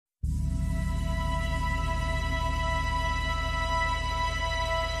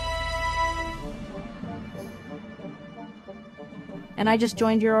And I just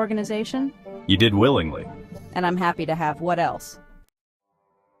joined your organization? You did willingly. And I'm happy to have what else?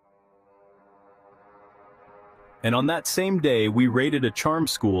 And on that same day, we raided a charm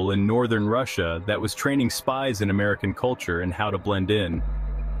school in northern Russia that was training spies in American culture and how to blend in.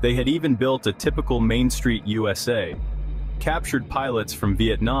 They had even built a typical Main Street USA. Captured pilots from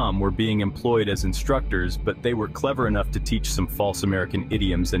Vietnam were being employed as instructors, but they were clever enough to teach some false American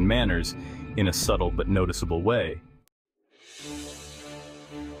idioms and manners in a subtle but noticeable way.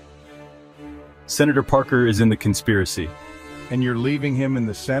 Senator Parker is in the conspiracy. And you're leaving him in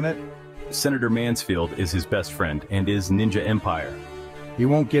the Senate? Senator Mansfield is his best friend and is Ninja Empire. He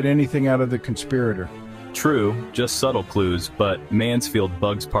won't get anything out of the conspirator. True, just subtle clues, but Mansfield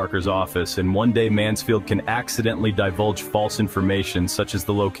bugs Parker's office, and one day Mansfield can accidentally divulge false information such as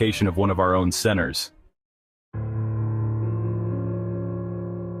the location of one of our own centers.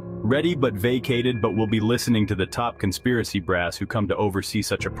 Ready but vacated, but we'll be listening to the top conspiracy brass who come to oversee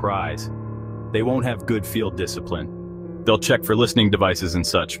such a prize. They won't have good field discipline. They'll check for listening devices and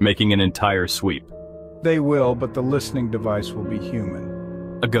such, making an entire sweep. They will, but the listening device will be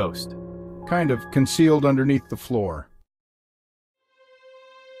human. A ghost. Kind of concealed underneath the floor.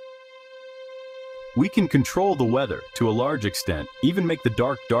 We can control the weather, to a large extent, even make the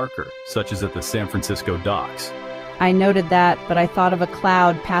dark darker, such as at the San Francisco docks. I noted that, but I thought of a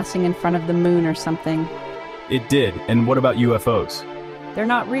cloud passing in front of the moon or something. It did, and what about UFOs? They're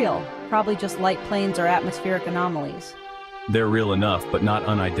not real, probably just light planes or atmospheric anomalies. They're real enough, but not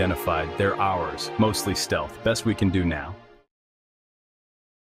unidentified. They're ours, mostly stealth, best we can do now.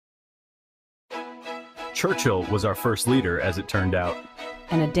 Churchill was our first leader, as it turned out.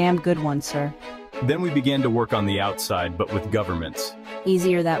 And a damn good one, sir. Then we began to work on the outside, but with governments.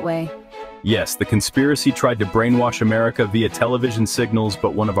 Easier that way. Yes, the conspiracy tried to brainwash America via television signals,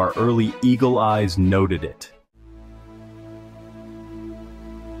 but one of our early eagle eyes noted it.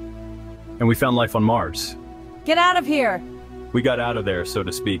 And we found life on Mars. Get out of here! We got out of there, so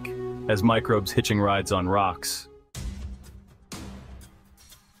to speak, as microbes hitching rides on rocks.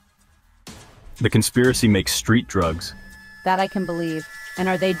 The conspiracy makes street drugs. That I can believe. And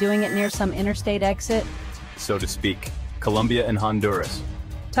are they doing it near some interstate exit? So to speak. Colombia and Honduras.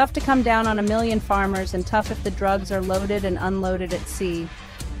 Tough to come down on a million farmers, and tough if the drugs are loaded and unloaded at sea.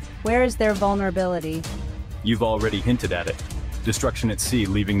 Where is their vulnerability? You've already hinted at it. Destruction at sea,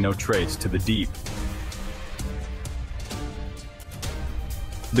 leaving no trace to the deep.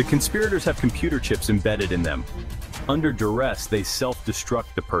 The conspirators have computer chips embedded in them. Under duress, they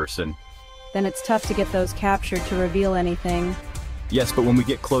self-destruct the person. Then it's tough to get those captured to reveal anything. Yes, but when we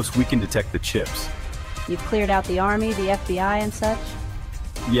get close, we can detect the chips. You've cleared out the Army, the FBI, and such?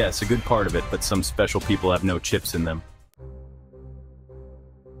 Yes, a good part of it, but some special people have no chips in them.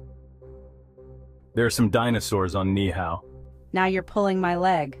 There are some dinosaurs on Niihau. Now you're pulling my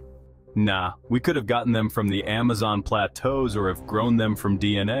leg. Nah, we could have gotten them from the Amazon plateaus or have grown them from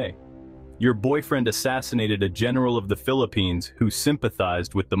DNA. Your boyfriend assassinated a general of the Philippines who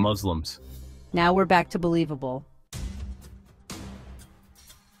sympathized with the Muslims. Now we're back to believable.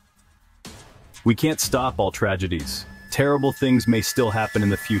 We can't stop all tragedies. Terrible things may still happen in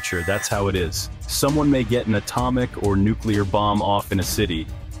the future, that's how it is. Someone may get an atomic or nuclear bomb off in a city.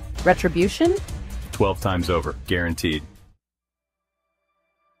 Retribution? 12 times over, guaranteed.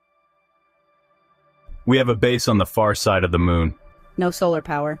 We have a base on the far side of the moon. No solar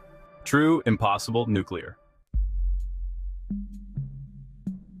power. True, impossible, nuclear.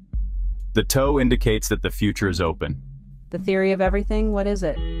 The toe indicates that the future is open. The theory of everything, what is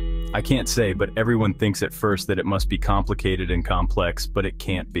it? I can't say, but everyone thinks at first that it must be complicated and complex, but it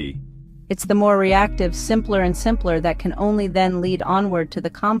can't be. It's the more reactive, simpler and simpler that can only then lead onward to the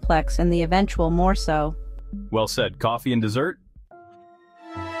complex and the eventual more so. Well said. Coffee and dessert?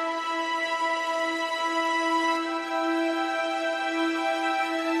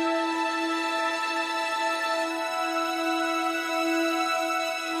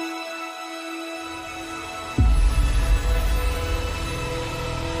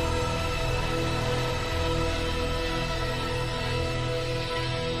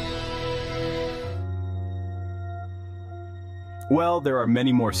 Well, there are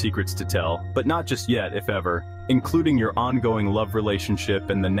many more secrets to tell, but not just yet, if ever, including your ongoing love relationship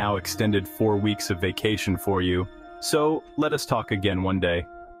and the now extended 4 weeks of vacation for you. So, let us talk again one day.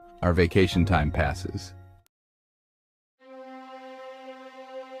 Our vacation time passes.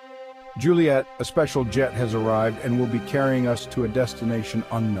 Juliet, a special jet has arrived and will be carrying us to a destination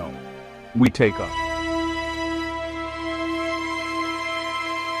unknown. We take off.